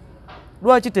mubitema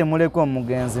lwaki temuleka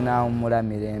omugenzi n'awummula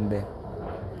mirembe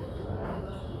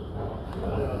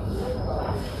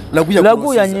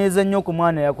Lagu yanyiiza nnyo ku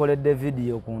mwana yakoledde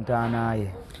vidiyo ku ntaana ye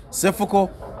Sefuko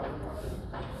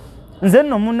nze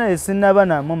nno munnaye sinnaba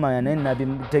namumanya naye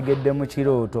nabitegedde mu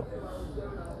kirooto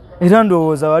era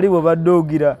ndowooza wali bwe badde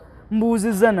ogira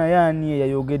mbuuzizza naye ani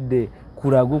eyayogedde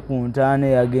ku Lagu ku ntaana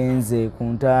yagenze ku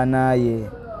ntaana ye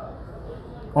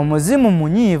omuzimu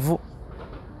munyiivu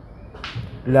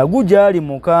Lagu gyali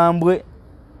Mukambwe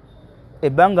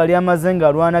ebbanga lyamaze nga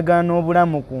alwanagana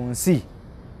n'obulamu ku nsi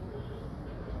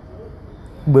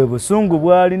bwe busungu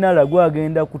bw'alina Lagu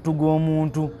agenda kutuga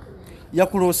omuntu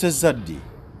yakuloosezza ddi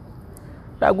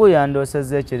Lagu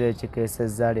yandosezza ekiro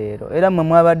ekikeesezza leero era mwe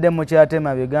mwabadde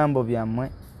mukyatema bigambo byammwe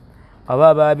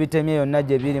oba baabitemye yonna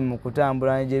gye biri mu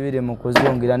kutambula gye biri mu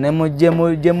kuzungira ne mujje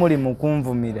muli mu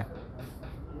kunvumira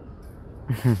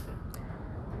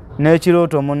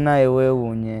n'ekirooto munnaye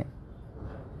weewuunye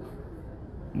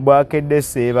bwakedde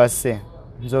seebase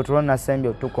nze otulo nasembye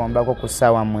otukombako ku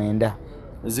ssaawa 9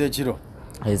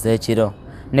 ez'ekiro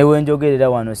ne wenjogerera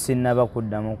wano sinnaba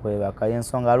kuddamu kwebaka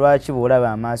y'ensonga lwaki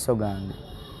bw'olaba amaaso gange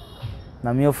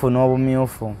mamyufu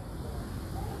n'obumyufu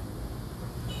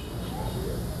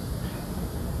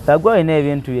Lagu alina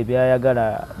ebintu bye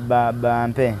byayagala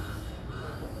bampe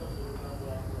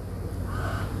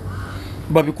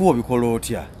babikuwa obikola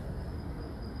otya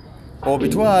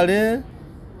obitwale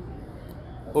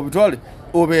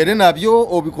obeere nabyo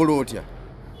obikola otya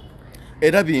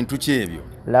era bintu ki ebyo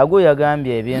Lagu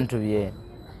yagambye ebintu bye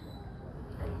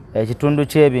ekitundu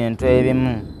ky'ebintu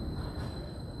ebimu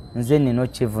nze nina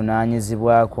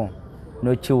okivunaanyizibwako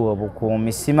n'okiwa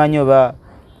obukuumi simanyi oba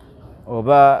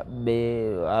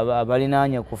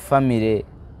abalinaanye ku famire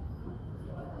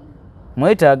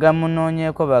mwetaaga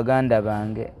munoonyeeko baganda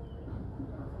bange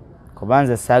kuba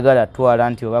nze saagala twala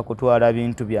nti oba kutwala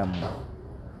bintu byammwe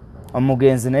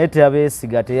omugenzi naye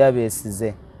teyabeesiga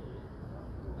teyabeesize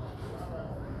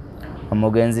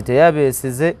omugenzi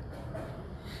teyabeesize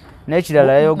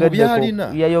n'ekirala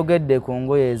yayogedde ku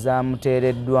ngoye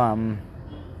ezaamuteereddwamu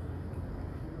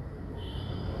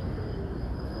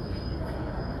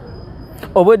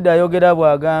obwedda ayogera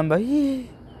bw'agamba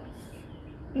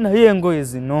naye engoye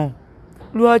zino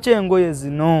lwaki engoye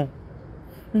zino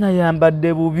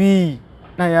nayambadde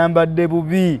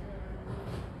bubi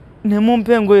ne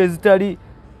mumpa engoye zitali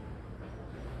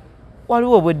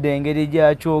waliwo obwedda engeri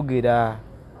gyakyogera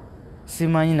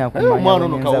simanyi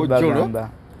nakumanya bagamba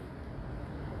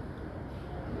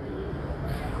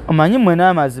omanyi mwe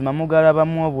n'amazima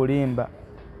mugalabamu obulimba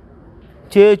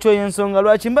kyekyo y'ensonga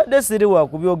lwaki mbadde siri wa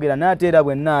kubyogera n'ate era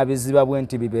bwe naabiziba bwe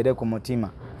nti bibeere ku mutima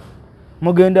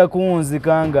mugenda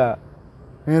kuwunzika nga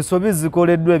ensobi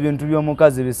zikoleddwa ebintu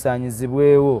by'omukazi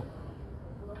bisaanyizibwewo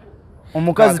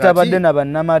omukazi tabadde na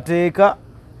bannamateeka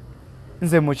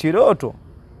nze mu kirooto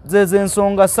zezo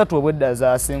ensonga 3 obwedda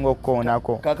zaasinga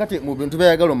okukoonako kakati mu bintu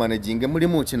byayagala omanaginge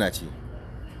mulimu kinaki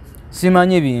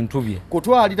simanyi bintu bye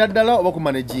kutwalira ddala oba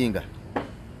kumanaginga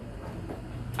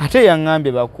ate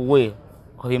yaŋŋambye bakuwe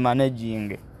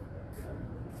obimanaginge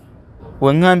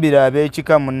weŋŋambira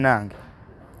ab'ekika munnange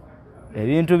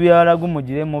ebintu bya Lagu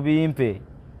mugire mu bimpe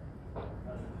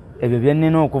ebyo bye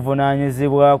nnina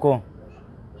okuvunaanyizibwako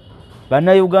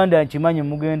bannayuganda nkimanyi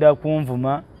mugenda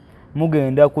kunvuma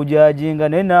mugenda kujajinga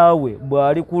naye naawe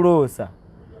bw'ali kuloosa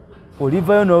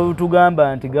olivayo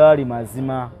n'otugamba nti gaali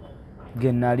mazima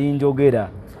ge nnali njogera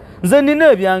nze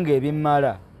nnina ebyange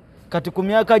ebimmala kati ku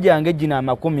myaka gyange gino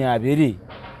 20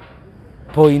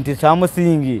 point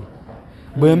something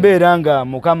bwe mbeera nga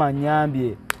Mukama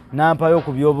nnyambye nampayo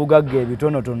ku by'obugagga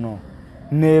ebitonotono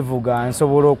neevuga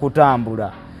nsobola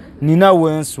okutambula nina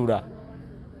wensula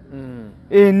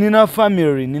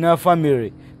nina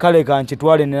family kale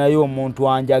kankitwale ninayo omuntu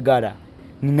anjagala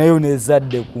ninayo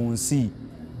nezadde ku nsi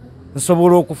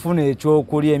nsobola okufuna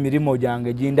ekyokulya emirimu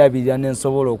gyange gindabirira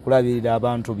nensobola okulabirira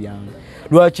abantu byange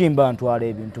lwaki mba ntwala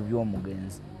ebintu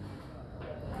by'omugenzi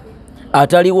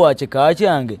atali wa kika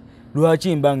kyange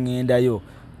lwaki mba ŋŋendayo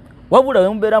wabula we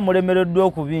mubeera mulemereddwa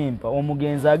okubimpa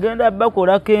omugenzi agenda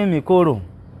bakolako emikolo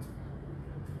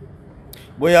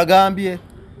bwe yagambye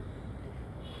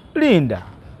linda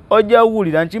ojja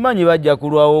wuulira nkimanyi bajja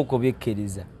kulwawo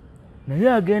okubikkiriza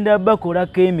naye agenda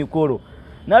bakolako emikolo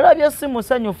nalabye si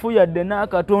musanyufu yadde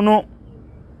n'akatono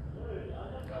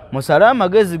musale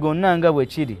amagezi gonna nga bwe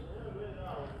kiri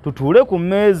tutuule ku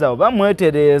mmeeza oba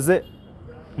mwetereeze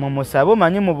mumusabe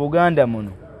omanyi mu Buganda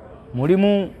muno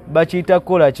mulimu bakiyita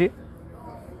kukola ki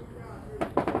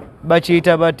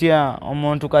bakiyita batya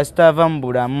omuntu kasita ava mu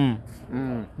bulamu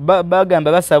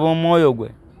bagamba basaba omwoyo gwe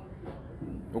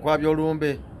okwabya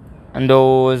olumbe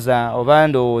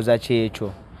ndowooza kyekyo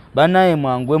bannaye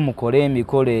mwangwe mukole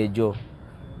emikolo egyo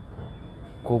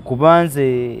kuba nze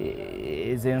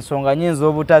ensonga nyinza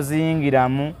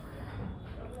obutaziyingiramu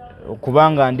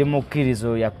okubanga ndi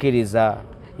mukkirizo yakkiriza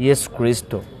Yesu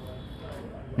Kristo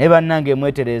naye bannange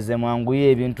mwetereeze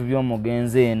mwanguye ebintu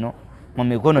by'omugenzi eno mu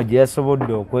mikono gye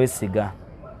yasobodde okwesiga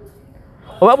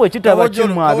oba bwe kitaba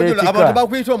kimu ab'ekika abantu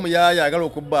bakuyita omuyaaya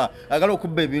agala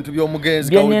okubba ebintu by'omugenzi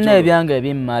bye nnina ebyange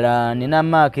ebimmala nina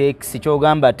Mark X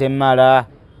kyogamba temmala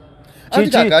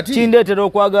kindeetera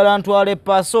okwagala ntwala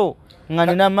epaso nga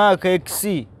nina Mark X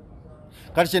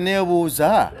kati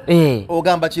kyeneebuuza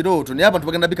ogamba kirooto naye abantu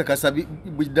bagenda bikakasa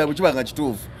bwekibanga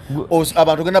kituufu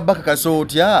abantu bagenda bakakasa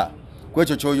otya ku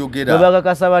ekyo ky'oyogera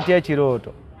bakakasa batya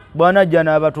ekirooto bwanajja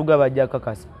n'abatuga bajja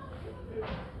kakasa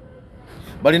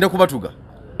balinde kubatuga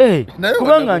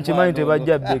kubanga nkimanyi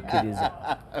tebajja bekkiriza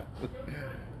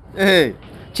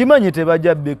kimanyi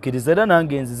tebajja bekkiriza era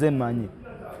nange nzize mmanyi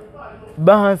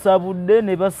bansabudde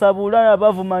ne basabula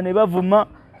bavuma ne bavuma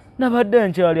nabadde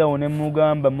nkyali awo ne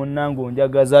mugamba munnange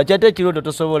onjagaza kyate ekirooto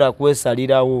tosobola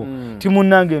kwesalirawo ti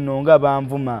munnange nno nga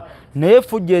banvuma naye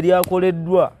fujja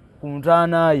eryakoleddwa ku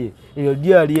ntaanaye eyo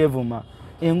lyali evuma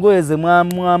engoye ze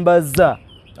mwamwambazza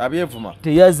abyevuma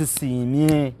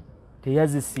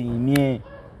teyazisiimye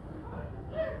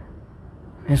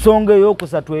ensonga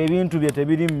ey'okusatu ebintu bye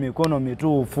tebiri mu mikono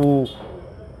mituufu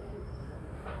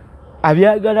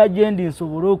abyagala gye ndi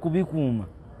nsobole okubikuuma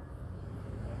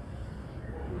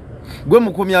gwe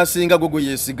mukumi asinga gwe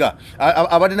yeesiga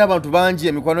abadde n'abantu bangi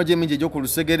emikwano gye emingi egy'oku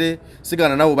lusegere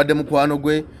sigana nawe obadde mukwano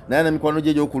gwe naye n'emikwano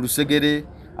gye egy'oku lusegere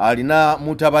alina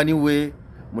mutabani we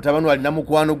alina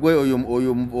mukwano gwe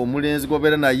oyo omulenzi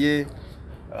gobeera naye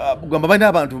gamba balina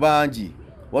abantu bangi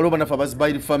waliwo banafe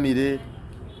abazibayiri famire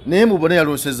naye mubone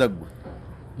yalooseza gwe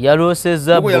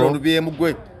yalooseza yalondubyemu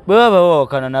gwe bwe baba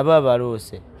bawakana nabo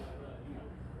abaloose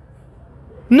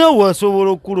nawe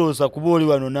wasobola okukuloosa kuba oli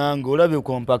wano nange olabye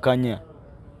kompakanya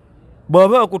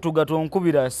bw'aba akutuga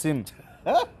tonkubira simu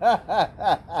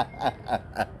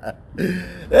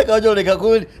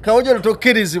kawojolo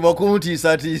tokkirizibwa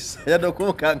kuntiisatiisa yadde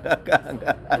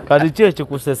okunkangakanga kati ki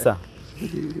ekikusesa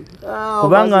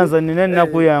kubanga nze nina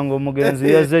ennaku yange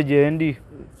omugenzi yazze gye ndi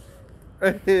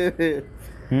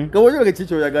kawojolo keki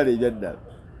kyoyagala ebyaddala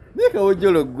naye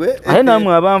kawojolo gwe aye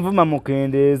namwe abanvuma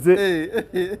mukendeeze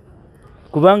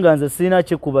kubanga nze sirina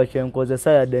kikuba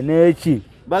kyenkozesa yadde n'eki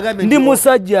ndi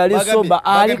musajja ali soba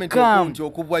ali kamu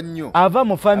ava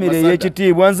mu famire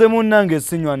ey'ekitiibwa nze munnange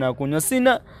sinywa nakunywa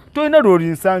sina tolina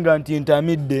lwolinsanga nti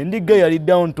ntamidde ndiga yali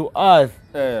down to earth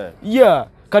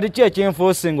kati ki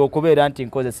ekyenforcinga okubeera nti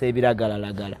nkozesa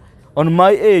ebiragalalagala on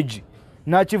my age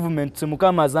n'achievements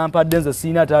mukama zampadde nze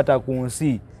sirina taata ku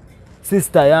nsi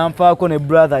sister yanfaako ne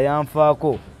brother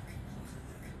yanfaako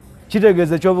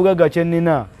kitegeeza ekyobugagga kye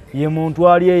nnina ye muntu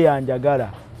ali eyanjagala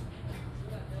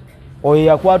oyo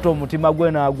yakwata omutima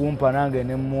gwe n'agumpa nange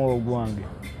ne mmuwa ogwange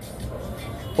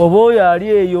oba oyo ali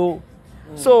eyo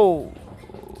so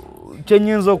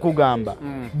kyenyinza okugamba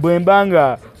bwe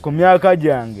mbanga ku myaka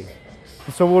gyange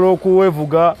nsobola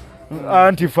okuwevuga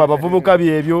antifa abavubuka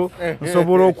byebyo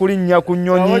nsobola okulinnya ku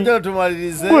nnyonyi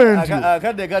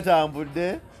akadde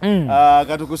katambudde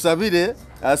katukusabire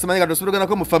simanyi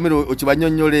katusubiruganako mu famire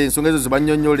okibanyonyole ensonga ezo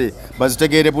zibanyonyole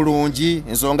bazitegeere bulungi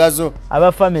ensonga zo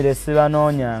abafamire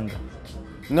sibanoonyanga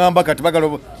ngamba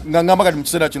kati mu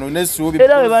kiseera kino nesuubi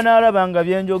era bwe banaalabanga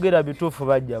byenjogera bituufu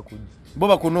bajja kujja bo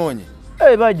bakunoonye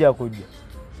bajja kujja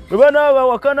bwe banaaba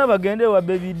wakana bagende wa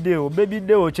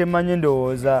bebidewo kyemmanyi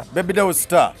ndowooza bebidewo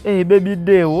star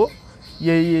bebidewo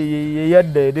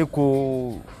yeyadda eri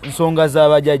ku nsonga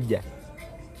z'abajajja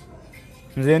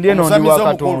nze ndi eno ndi wa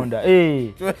Katonda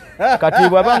kati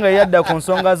bwabanga yeyadda ku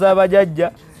nsonga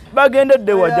z'abajajja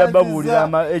bagendedde wajja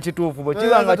babuulira ekituufu bwe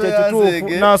kibanga kyekituufu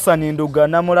Nansani Nduga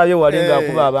namulabye wali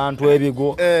ng'akuba abantu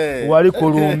ebigo wali ku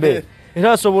lumbe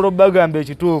era asobola obbagamba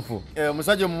ekituufu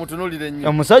omusajja mumutunulire nnyo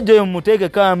omusajja oyo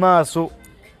mumuteekeko amaaso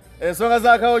ensonga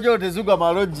za kawojolo tezigwa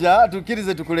malojja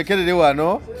tukkirize tukulekerere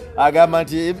wano agamba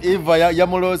nti Eva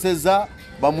yamulooseza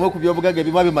bamuwe ku byobugagga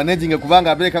ebimu abimanaginge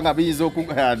kubanga abeereka nga biyinza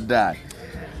okudda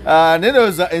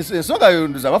nerowooza ensonga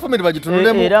yonduza abafamiri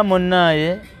bagitunulemu era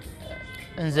munnaaye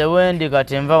nze wendi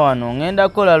kati nva wano ngenda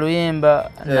kukola luyimba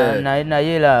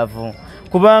naye laavu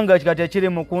kubanga kati ekiri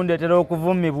mu kundeetera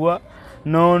okuvumibwa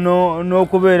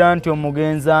n'okubeera nti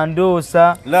omugenzi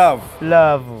andoosa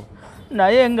laavu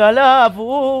naye nga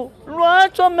laavu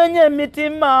lwaki omenya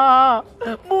emitima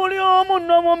buli omu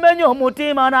n'omumenya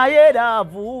omutima naye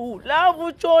laavu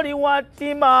kyoli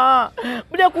wattima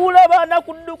buli kulaba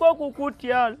nakudduka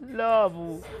okukutya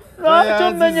laavu lwaki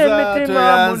omenya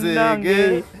emitima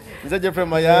munnange nze Jeffrey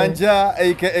Mayanja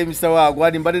aka Mr.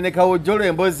 Wagwani mbadde ne kawojolo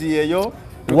emboozi eyo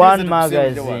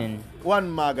One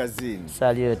magazine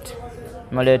salute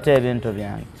mulete ebintu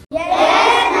byange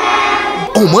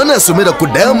omwana asomera ku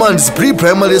Diamonds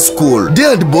Pre-Primary School Day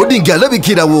and Boarding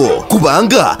alabikirawo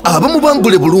kubanga abamu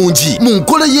bangule bulungi mu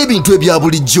nkola y'ebintu ebya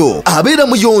bulijjo abeera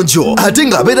muyonjo ate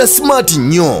ng'abeera smart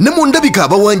nnyo ne mu ndabika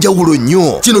abawanjawulo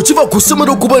nnyo. Kino kiva ku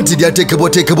ssomero okuba nti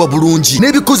lyateekebwateekebwa bulungi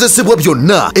n'ebikozesebwa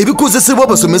byonna ebikozesebwa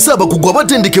abasomesa abakugu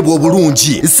abatendekebwa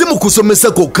obulungi. Si mu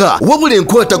kusomesa kwokka wabula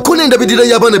enkwatako n'endabirira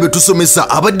y'abaana be tusomesa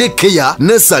abadde keya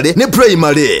nursery ne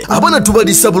primary. Abaana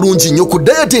tubalisa bulungi nnyo ku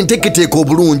dayati enteeketeeka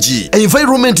obulungi.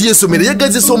 Environment y'essomero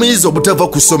yagazisa omuyizi obutava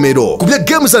ku ssomero. Ku bya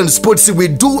games and sports we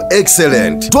do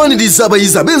excellent. Twaniriza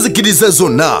abayizi ab'enzikiriza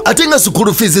zonna ate nga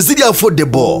school fees ziri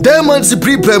affordable. Diamonds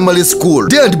Pre-Primary School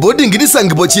Day and Boarding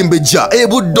lisangibwa Kimbejja e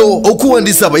Buddo.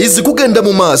 Okuwandiisa abayizi kugenda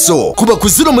mu maaso kuba ku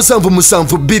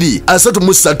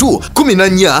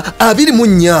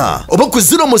 0772 oba ku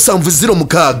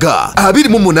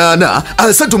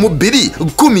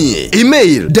 0706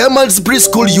 email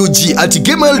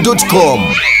diamondspreschoolug@gmail.com.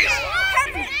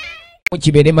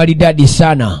 Kibere maridadi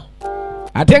sana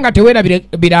ate nga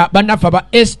tewerabira bannaffe aba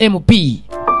SMP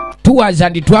Tours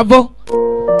and Travel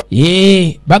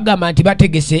bagamba nti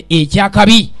bategese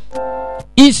ekyakabi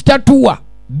Easter Tour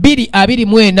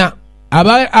 2024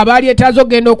 abalyetaaza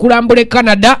ogenda okulambula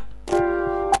Canada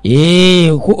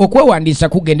okwewandiisa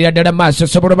kugendera ddala maaso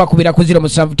sobola bakubira ku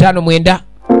 0759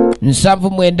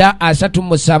 79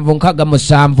 37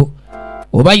 67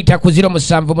 obayita ku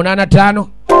 0785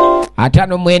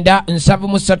 59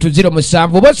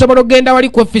 7307 oba osobola okgenda wali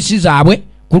ku ofisi zaabwe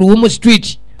ku Luwumu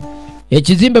Street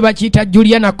ekizimbe bakiyita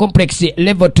Juliana Complex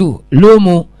Level 2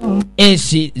 Room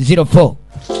AC04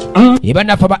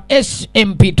 ebanafa ba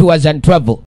SMP Tours and Travel